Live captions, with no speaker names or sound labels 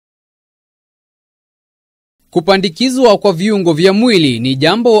Kupandikizwa kwa viungo vya mwili ni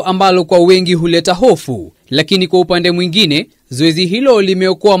jambo ambalo kwa wengi huleta hofu, lakini kwa upande mwingine, zoezi hilo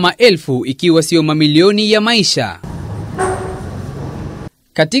limeokoa maelfu ikiwa sio mamilioni ya maisha.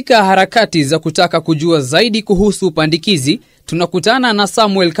 Katika harakati za kutaka kujua zaidi kuhusu upandikizi, tunakutana na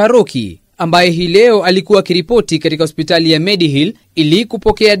Samuel Karoki, ambaye hii leo alikuwa kiripoti katika hospitali ya Medihill ili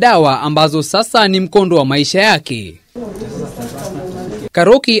kupokea dawa ambazo sasa ni mkondo wa maisha yake.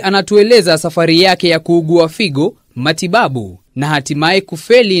 Karoki anatueleza safari yake ya kuugua figo, matibabu na hatimaye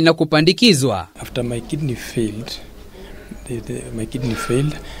kufeli na kupandikizwa. After my kidney failed,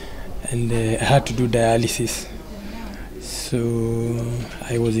 and I had to do dialysis. So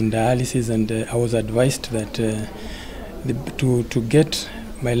I was in dialysis and I was advised that to get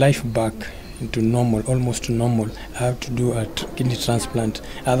my life back into normal, almost to normal, I have to do a kidney transplant.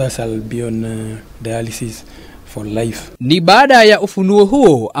 Others I'll be on dialysis for life. Ni baada ya ufunuo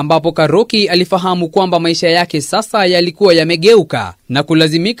huo ambapo Karoki alifahamu kwamba maisha yake sasa yalikuwa yamegeuka na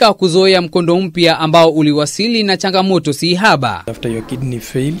kulazimika kuzoea mkondo mpya ambao uliwasili na changamoto si haba. After your kidney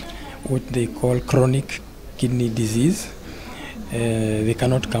fail, what they call chronic kidney disease, they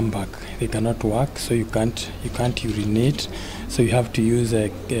cannot come back. They cannot work, so you can't urinate, so you have to use a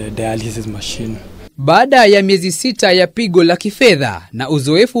dialysis machine. Baada ya miezi 6 ya pigo la kifedha na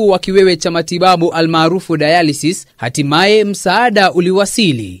uzoefu wa kiwewe cha matibabu almaarufu dialysis, hatimaye msaada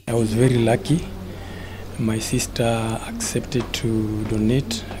uliwasili. I was very lucky. My sister accepted to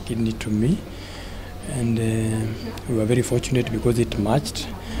donate a kidney to me, and we were very fortunate because it matched,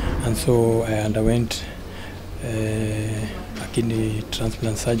 and so I underwent a kidney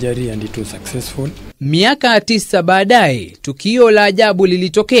transplant surgery and it was successful. Miaka 9 baadaye, tukio la ajabu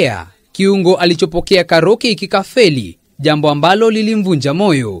lilitokea. Kiungo alichopokea Karoki kikafeli, jambo ambalo lilimvunja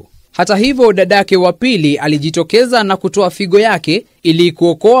moyo. Hata hivyo, dadake wa pili alijitokeza na kutoa figo yake ili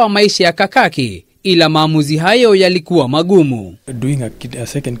kuokoa maisha ya kakake, ila maamuzi hayo yalikuwa magumu. Doing a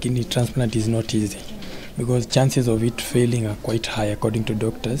second kidney transplant is not easy because chances of it failing are quite high according to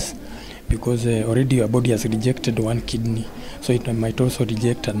doctors, because already your body has rejected one kidney, so it might also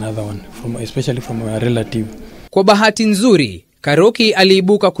reject another one, especially from a relative. Kwa bahati nzuri, Karoki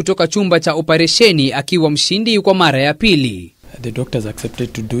aliibuka kutoka chumba cha operesheni akiwa mshindi kwa mara ya pili. The doctors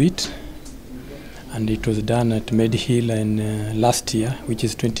accepted to do it, and it was done at Medihill in last year, which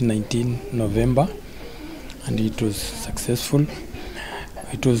is 2019 November, and it was successful.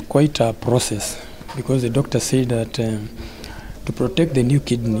 It was quite a process because the doctor said that to protect the new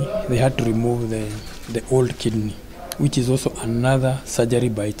kidney, they had to remove the old kidney, which is also another surgery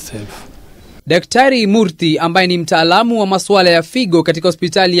by itself. Daktari Murthy, ambaye ni mtaalamu wa masuala ya figo katika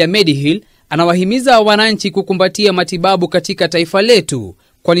hospitali ya Medihill, anawahimiza wananchi kukumbatia matibabu katika taifa letu,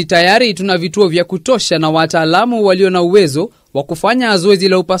 kwani tayari tuna vituo vya kutosha na wataalamu walio na uwezo wa kufanya zoezi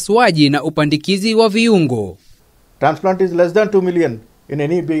la upasuaji na upandikizi wa viungo. Transplant is less than 2 million in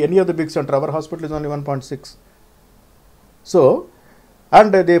any of the big center. Our hospital is only 1.6. So,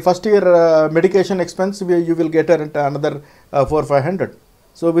 and the first year medication expense you will get another 400-500.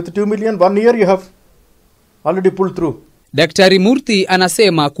 So with 2 million, 1 year you have already pulled through. Daktari Murthy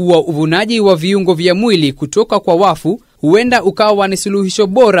anasema kuwa uvunaji wa viungo vya mwili kutoka kwa wafu huenda ukawa ni suluhisho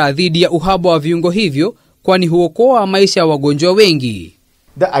bora dhidi ya uhaba wa viungo hivyo, kwani huokoa maisha ya wagonjwa wengi.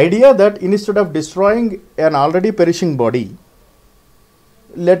 The idea that instead of destroying an already perishing body,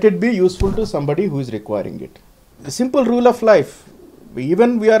 let it be useful to somebody who is requiring it. The simple rule of life,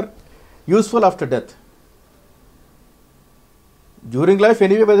 even we are useful after death. During life,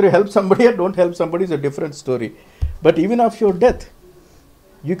 anyway, whether you help somebody or don't help somebody is a different story. But even after your death,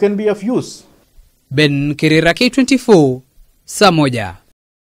 you can be of use. Ben Kirira, K24, Samoja.